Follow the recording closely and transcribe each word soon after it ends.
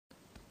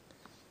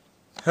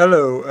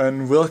Hello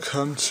and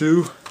welcome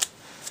to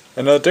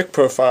another deck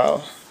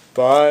profile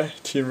by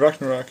Team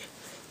Ragnarok.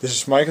 This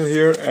is Michael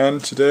here,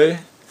 and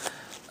today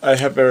I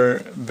have a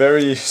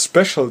very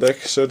special deck,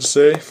 so to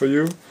say, for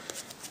you.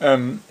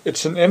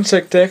 It's an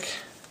insect deck,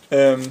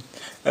 and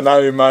now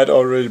you might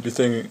already be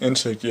thinking,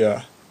 insect,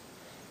 yeah,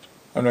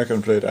 I'm not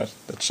gonna play that,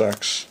 that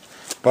sucks.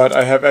 But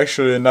I have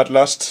actually not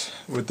lost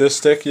with this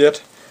deck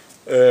yet.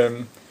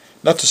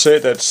 Not to say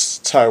that's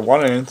tier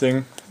 1 or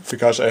anything,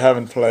 because I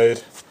haven't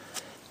played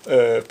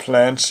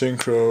Plant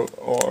Synchro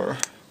or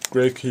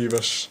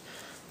Gravekeepers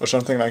or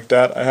something like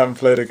that. I haven't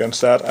played against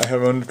that. I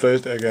have only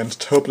played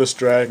against Hopeless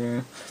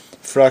Dragon,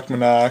 Frog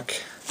Monarch,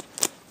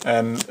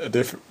 and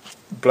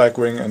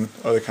Blackwing and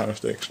other kind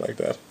of decks like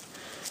that.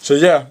 So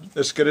yeah,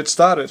 let's get it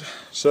started.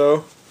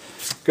 So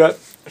got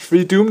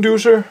 3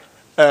 Doomdeucer,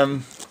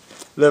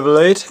 level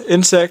 8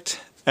 insect,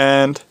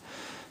 and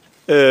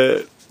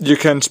you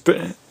can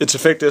its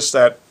effect is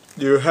that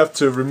you have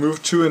to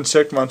remove 2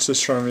 insect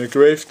monsters from your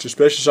grave to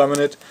special summon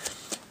it.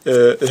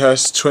 It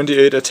has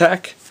 28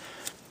 attack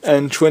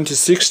and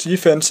 26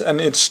 defense, and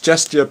it's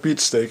just your beat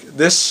stick.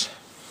 This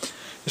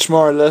is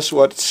more or less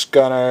what's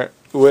gonna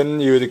win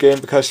you the game,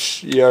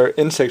 because your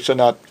insects are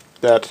not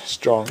that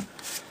strong.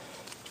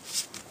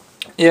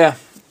 Yeah,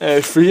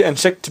 3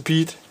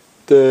 Insectipede,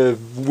 the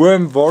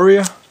Worm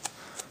Warrior.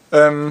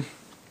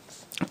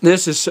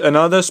 This is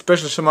another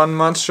special summon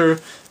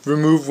monster.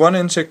 Remove 1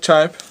 insect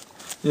type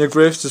in your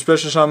grave to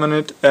special summon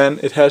it, and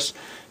it has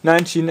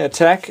 19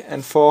 attack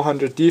and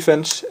 400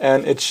 defense,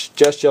 and it's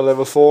just your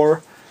level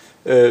 4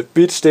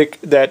 beat stick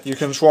that you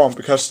can swarm,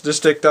 because this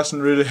deck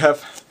doesn't really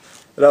have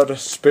a lot of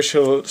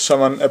special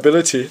summon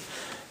ability,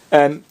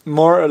 and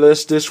more or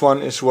less this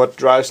one is what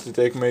drives the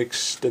deck,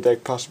 makes the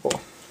deck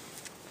possible.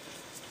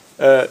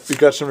 We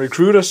got some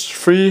recruiters,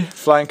 3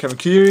 Flying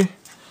Kamakiri.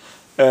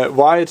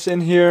 Why it's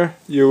in here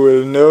you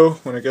will know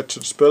when I get to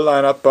the spell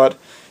lineup, but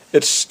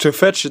it's to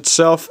fetch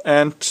itself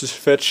and to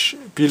fetch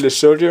Beardless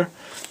Soldier.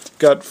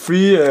 Got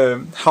 3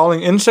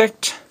 Howling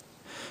Insect,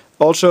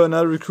 also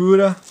another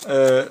recruiter.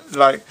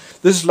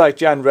 This is like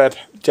Giant Rat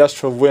just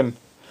for win,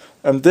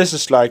 and this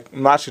is like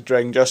Market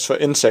Dragon just for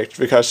insect,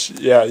 because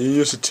yeah, you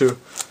use it to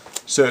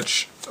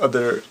search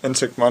other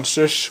insect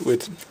monsters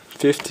with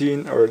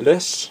 15 or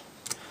less.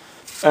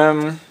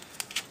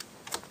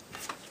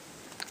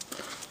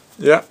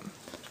 Yeah,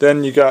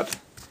 then you got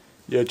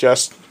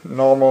just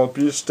normal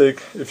beat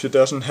stick if you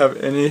doesn't have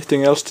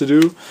anything else to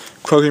do.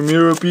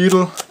 Kokimiro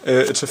Beetle.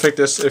 Its effect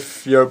is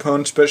if your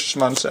opponent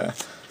special summons a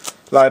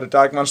light or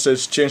dark monster,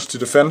 it's changed to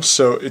defense,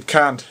 so it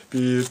can't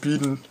be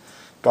beaten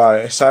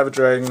by Cyber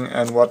Dragon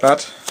and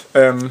whatnot.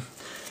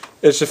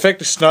 Its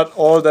effect is not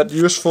all that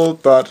useful,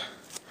 but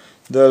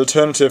the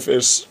alternative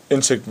is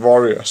Insect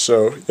Warrior,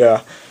 so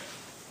yeah.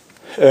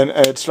 And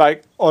it's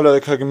like all other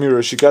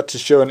Kokimiros, you got to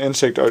show an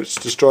insect or it's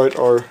destroyed,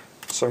 or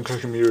some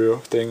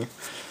Kokimiro thing.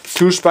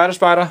 2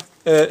 Spider.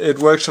 It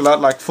works a lot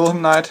like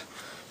Fulham Knight.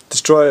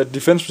 Destroy a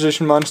defense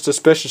position monster,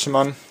 special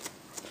summon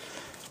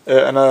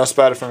another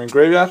spider from your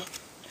graveyard.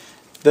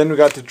 Then we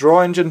got the draw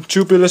engine,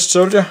 2 Beardless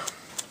Soldier.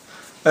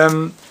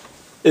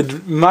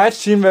 It might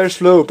seem very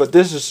slow, but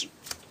this is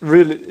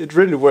it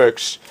really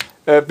works.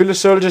 Beardless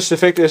Soldier's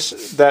effect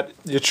is that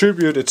you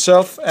tribute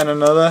itself and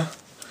another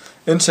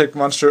insect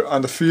monster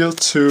on the field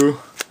to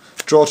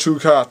draw 2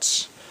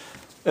 cards.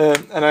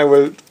 And I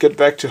will get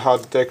back to how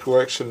the deck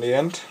works in the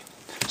end.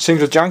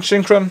 Single Junk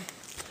Synchron,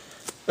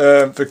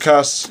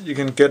 because you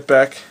can get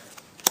back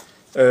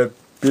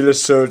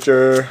Beardless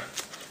Soldier,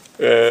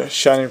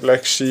 Shiny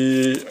Black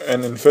Sea,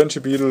 and Infinity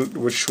Beetle,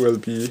 which will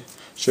be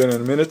shown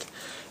in a minute,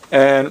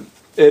 and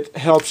it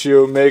helps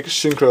you make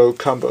synchro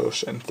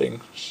combos and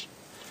things.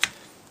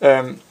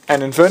 An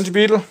Infinity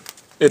Beetle,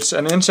 it's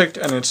an insect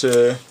and it's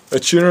a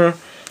tuner.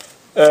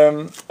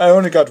 I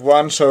only got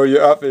 1, so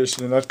you're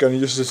obviously not going to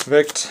use this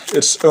effect.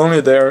 It's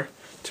only there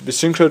to be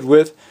synchroned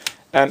with,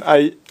 and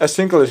a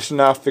single is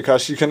enough,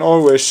 because you can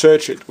always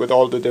search it with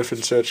all the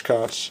different search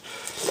cards.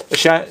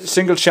 A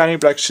single Shiny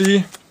Black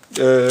Sea,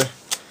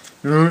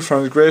 removed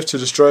from the grave to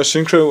destroy a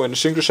synchro when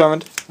synchro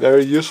summoned,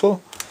 very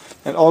useful.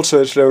 And also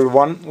it's level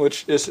 1,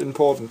 which is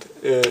important.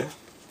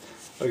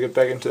 I'll get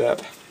back into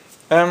that.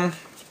 The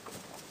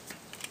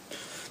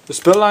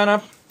spell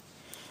lineup.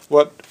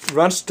 What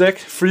runs the deck: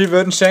 3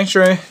 Verdant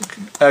Sanctuary,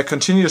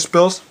 continuous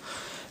spells.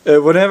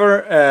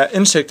 Whenever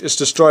insect is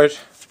destroyed,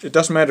 it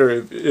doesn't matter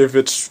if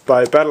it's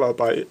by battle or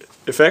by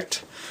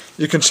effect,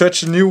 you can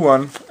search a new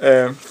one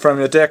from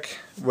your deck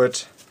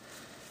with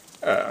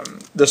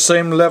the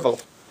same level.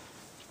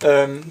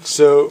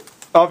 So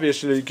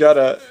obviously you got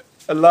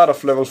a lot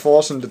of level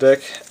 4s in the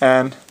deck,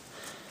 and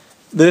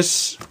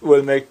this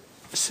will make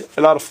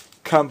a lot of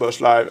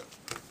combos live.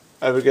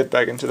 I will get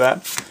back into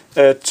that.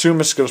 2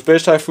 Mystical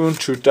Space Typhoon,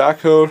 2 Dark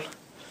Hole,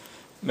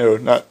 no,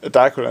 not a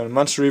Dark Hole and a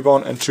Monster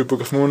Reborn, and 2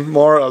 Book of Moon.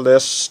 More or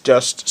less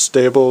just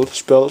stable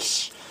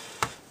spells,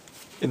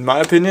 in my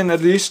opinion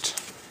at least.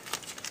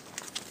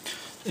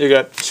 You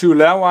got 2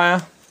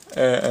 Lairwire,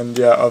 and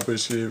yeah,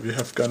 obviously we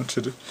have gone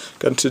to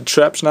the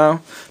traps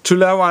now. 2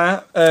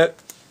 Lairwire,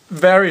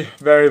 very,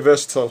 very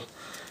versatile.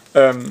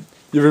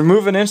 You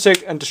remove an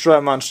insect and destroy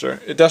a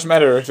monster. It doesn't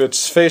matter if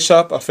it's face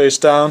up or face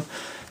down.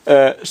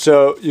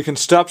 So you can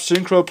stop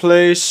synchro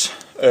plays,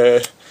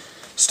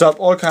 stop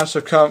all kinds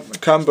of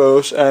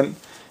combos, and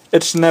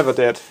it's never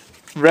dead.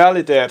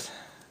 Rarely dead.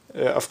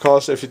 Of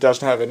course, if it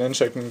doesn't have an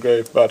insect in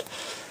grave, but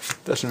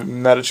doesn't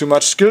matter too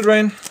much. Skill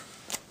drain.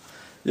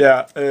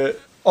 Yeah,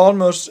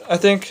 almost. I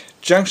think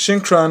Junk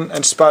Synchron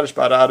and Spider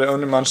are the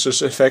only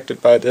monsters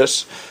affected by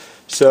this.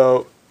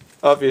 So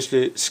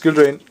obviously, skill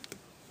drain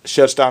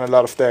shuts down a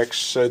lot of decks,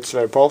 so it's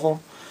very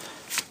powerful.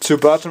 2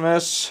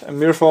 bottomless, a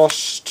Mirror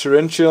Force,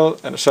 Torrential,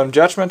 and a Sun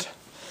Judgment.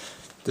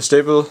 The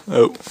stable.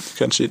 Oh, you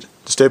can't see it.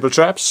 The stable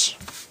traps.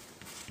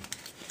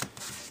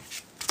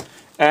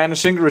 And a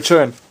single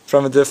return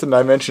from a different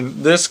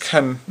dimension. This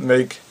can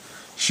make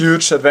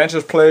huge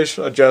advantage plays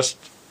or just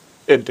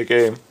end the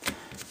game.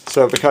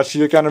 So because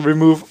you're gonna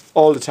remove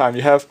all the time,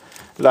 you have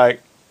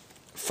like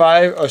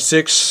 5 or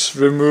 6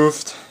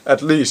 removed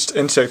at least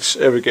insects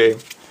every game.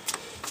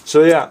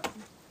 So yeah,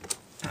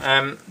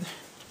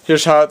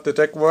 here's how the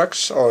deck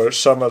works, or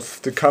some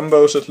of the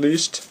combos at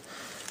least.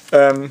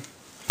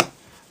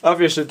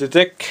 Obviously the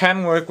deck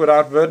can work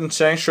without Verdant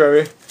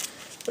Sanctuary,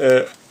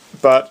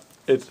 but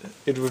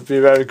it would be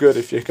very good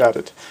if you got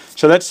it.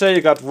 So let's say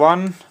you got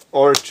 1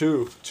 or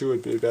 2. 2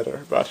 would be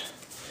better, but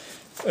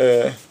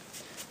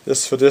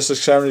for this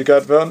example you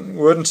got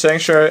Verdant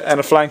Sanctuary and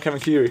a Flying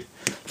Kamakiri.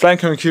 Flying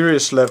Kamakiri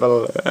is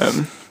level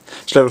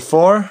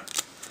 4,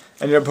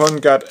 and your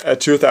opponent got a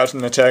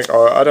 2000 attack,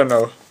 or I don't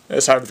know, a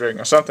Cyber Dragon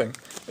or something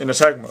in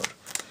attack mode.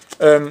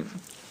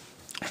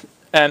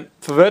 And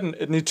for Verdant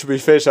it needs to be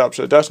face up,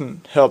 so it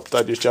doesn't help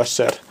that you just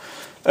said.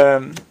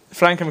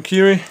 Flying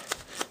Kamakiri,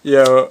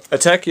 you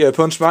attack your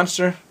opponent's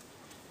monster.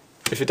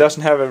 If it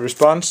doesn't have a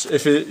response,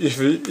 if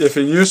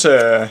you use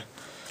a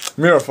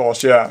Mirror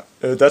Force, yeah,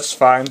 that's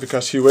fine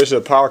because he wasted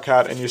a power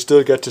card and you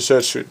still get to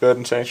search with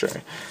Verdant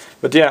Sanctuary.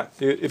 But yeah,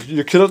 if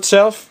you kill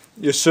itself,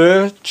 you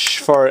search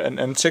for an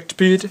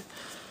Insectipede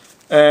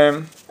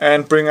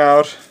and bring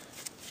out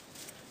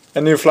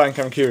a new Flying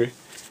Kamakiri.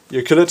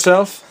 You kill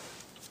itself,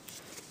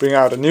 bring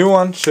out a new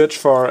one, search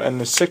for an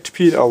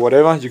Insectipede or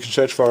whatever. You can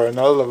search for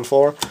another level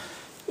 4.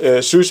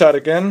 Suicide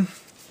again.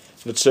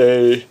 Let's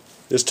say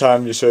this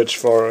time you search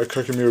for a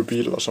Kokimiru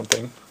Beetle or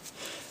something.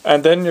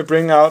 And then you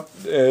bring out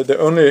the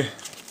only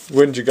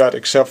win you got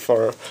except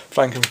for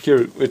Flying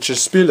Kamakiri, which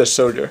is Spearless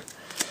Soldier.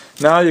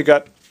 Now you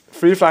got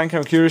 3 Flying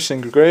Kamakiris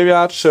in the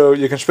graveyard, so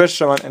you can special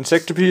summon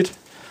Insectipede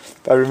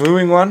by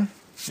removing one.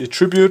 You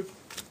tribute.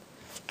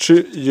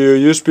 You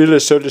use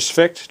Spearless Soldier's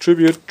effect,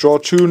 tribute, draw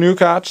 2 new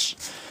cards.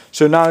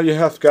 So now you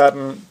have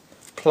gotten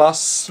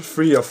plus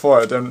 3 or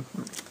 4, I don't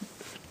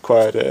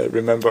quite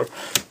remember.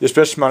 You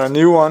special summon a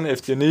new one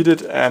if you need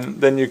it, and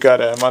then you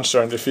got a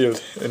monster on the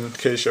field in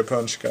case your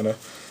opponent's gonna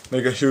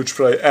make a huge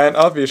play. And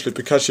obviously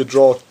because you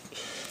draw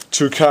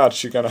 2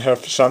 cards, you're gonna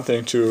have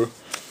something to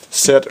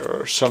set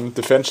or some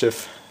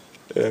defensive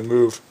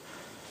move.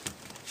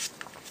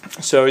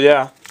 So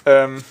yeah,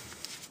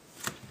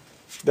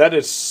 that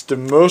is the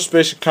most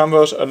basic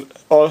combos.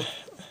 All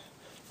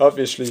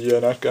obviously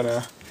you're not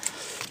gonna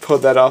pull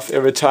that off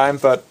every time,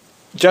 but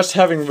just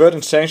having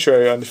Verdant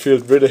Sanctuary on the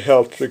field really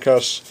helped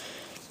because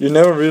you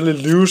never really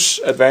lose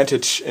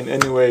advantage in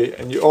any way,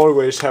 and you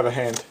always have a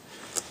hand.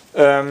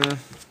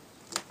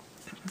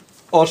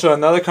 Also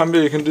another combo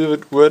you can do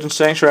with Verdant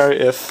Sanctuary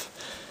if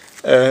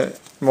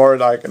more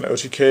like an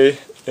OTK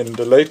in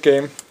the late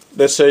game.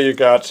 Let's say you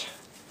got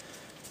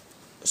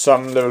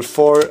some level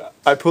 4.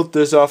 I put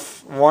this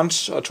off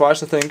once or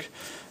twice I think,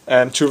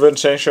 and 2 Verdant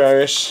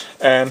Sanctuaries,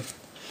 and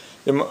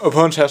your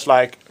opponent has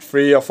like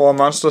 3 or 4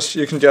 monsters.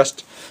 You can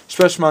just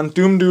special summon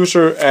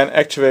Doomdeucer and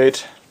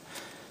activate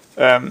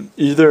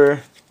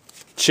either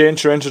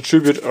change your into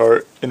tribute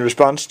or in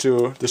response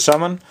to the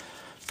summon,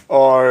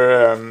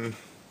 or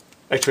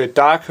activate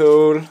Dark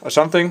Hole or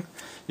something.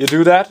 You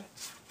do that.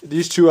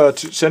 These 2 are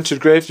sent to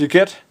the grave. You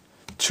get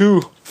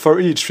 2 for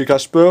each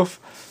because both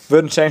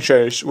Verdant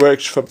Sanctuaries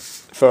works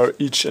for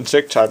each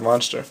insect type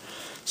monster.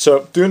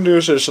 So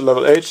Doomdeucer is a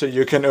level 8, so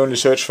you can only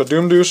search for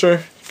Doomdeucer.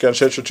 You can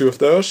search for 2 of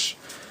those,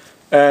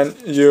 and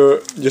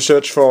you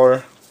search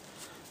for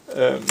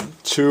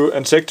 2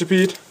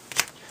 Insectipede,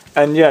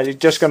 and yeah, you're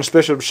just gonna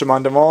special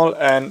summon them all,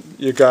 and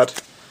you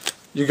got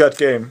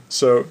game.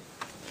 So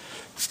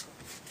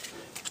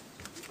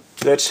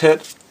let's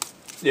hit,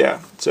 yeah.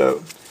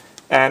 So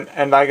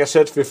and like I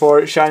said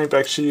before, Shiny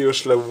Black Sea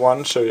is level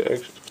 1, so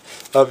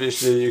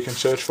obviously you can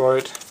search for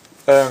it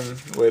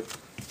with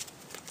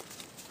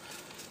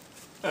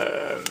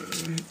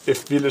if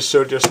Spearless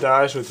Soldier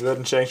dies with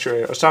Verdant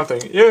Sanctuary or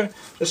something. Yeah,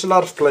 there's a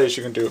lot of plays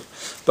you can do.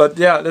 But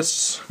yeah,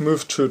 let's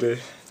move to the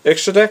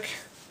extra deck.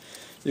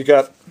 You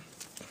got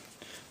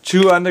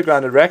 2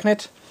 Underground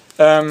Arachnid.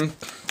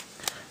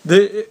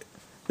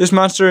 This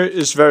monster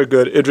is very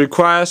good. It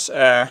requires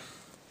a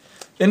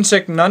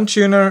Insect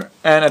Non-Tuner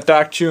and a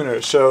Dark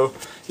Tuner, so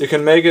you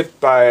can make it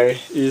by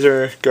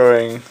either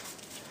going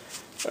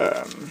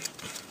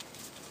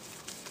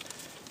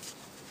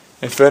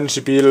Infinity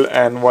Beetle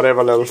and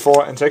whatever level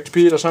 4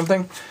 Insectipede or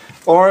something,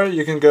 or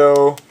you can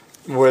go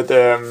with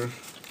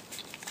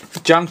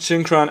junk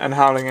synchron and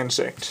howling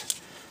insect.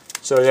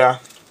 So yeah,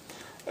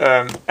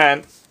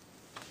 and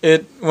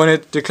when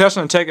it declares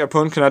an attack, your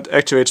opponent cannot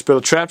activate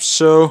spell traps.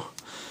 So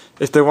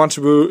if they want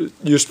to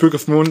use Book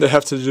of Moon, they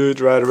have to do it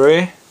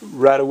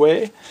right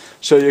away.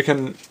 So you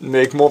can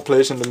make more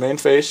plays in the main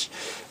phase,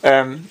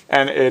 and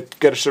it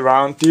gets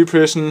around Deep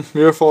Prison,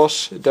 Mirror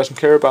Force. It doesn't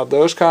care about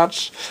those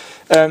cards.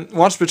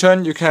 Once per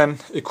turn, you can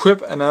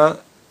equip an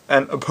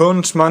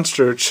opponent's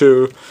monster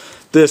to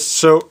this.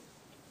 So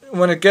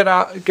when it get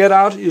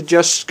out, you're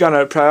just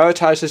gonna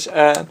prioritize this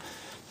and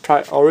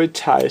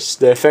prioritize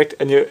the effect,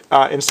 and you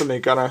are instantly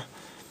gonna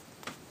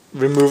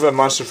remove a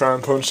monster from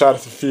an opponent's side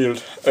of the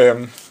field.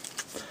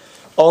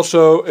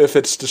 Also, if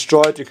it's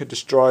destroyed, you can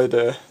destroy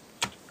the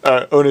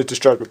only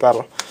destroyed by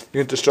battle. You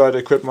can destroy the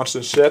equipped monster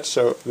instead.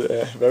 So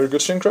very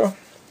good synchro.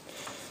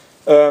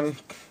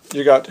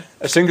 You got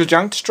a single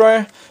junk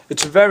destroyer.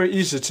 It's very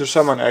easy to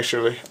summon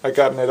actually. I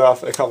gotten it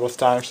off a couple of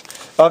times.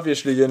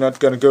 Obviously you're not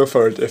gonna go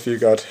for it if you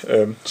got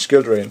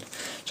skill drain.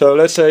 So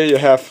let's say you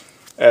have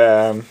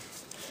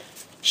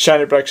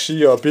Shiny Black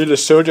Sea or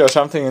Beardless Soldier or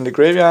something in the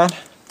graveyard,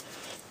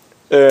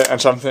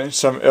 and some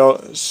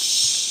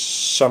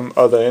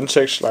other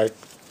insects like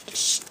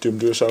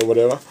Doomdoos or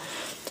whatever.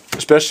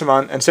 Special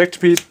summon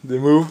Insectipede,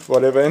 remove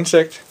whatever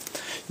insect.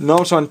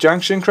 Normal summon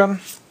Junk Synchron,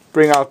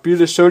 bring out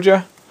Beardless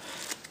Soldier,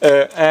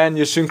 and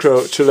you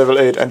synchro to level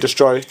 8 and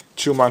destroy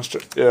 2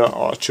 monsters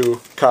or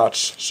 2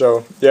 cards.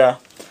 So yeah,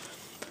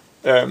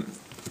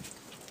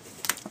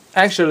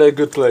 actually a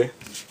good play,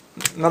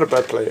 not a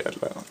bad play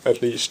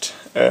at least.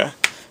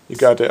 You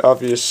got the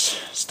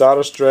obvious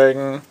Stardust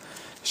Dragon,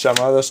 some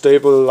other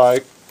stable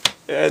like.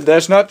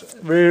 There's not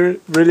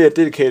really a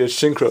dedicated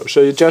synchro,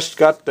 so you just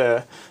got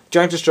the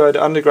Junk Destroyer,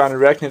 the Underground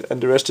Arachnid,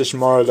 and the rest is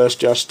more or less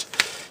just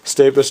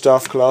stable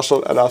stuff.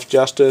 Colossal, Out of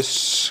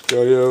Justice,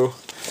 Goyo,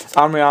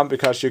 Arm,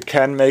 because you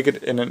can make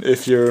it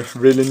if you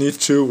really need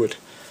to with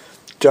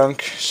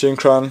Junk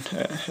Synchron,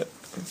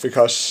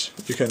 because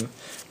you can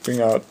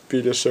bring out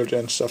Beardless Soldier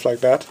and stuff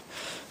like that.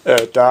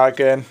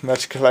 Dargen,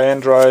 Magical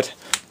Android,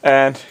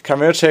 and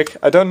Chimeratech.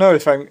 I don't know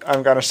if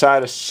I'm gonna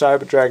side a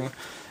Cyber Dragon.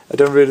 I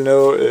don't really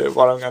know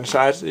what I'm gonna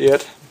side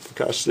yet,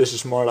 because this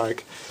is more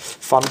like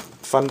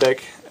fun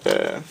deck.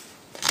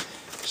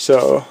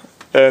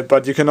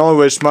 But you can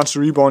always Monster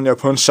Reborn your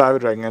opponent's Cyber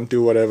Dragon and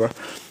do whatever.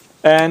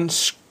 And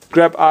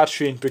grab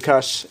Archfiend,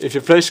 because if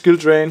you play Skill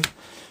Drain,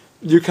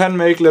 you can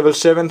make level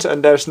 7s,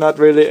 and there's not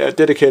really a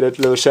dedicated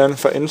level 7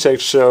 for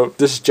insects, so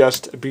this is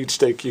just a beat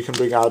stick you can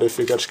bring out if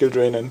you got Skill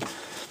Drain and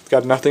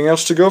got nothing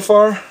else to go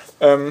for.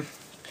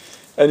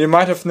 And you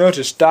might have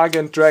noticed Dark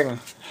End Dragon.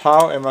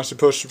 How am I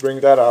supposed to bring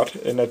that out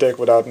in a deck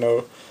without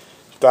no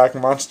dark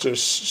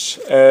monsters?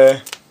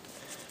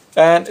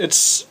 And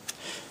it's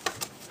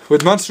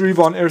with Monster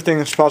Reborn, everything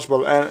is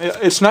possible, and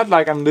it's not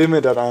like I'm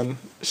limited on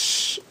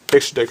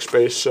extra deck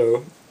space.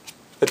 So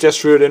I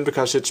just threw it in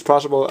because it's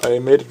possible. I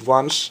made it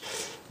once.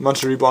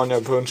 Monster Reborn your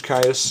opponent's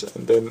Caius,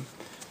 and then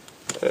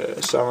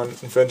summon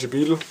Infantry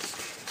Beetle.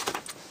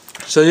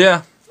 So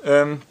yeah,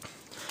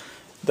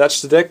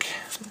 that's the deck.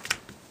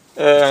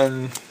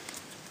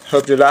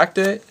 Hope you liked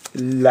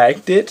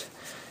it,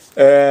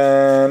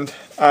 and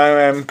I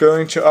am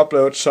going to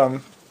upload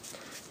some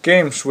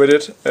games with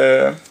it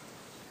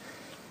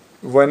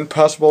when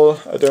possible.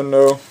 I don't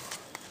know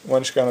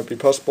when it's gonna be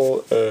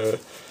possible.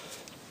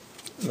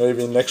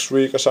 Maybe next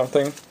week or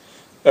something.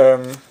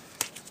 And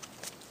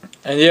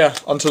yeah,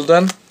 until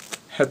then,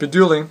 happy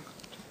dueling.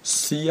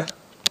 See ya.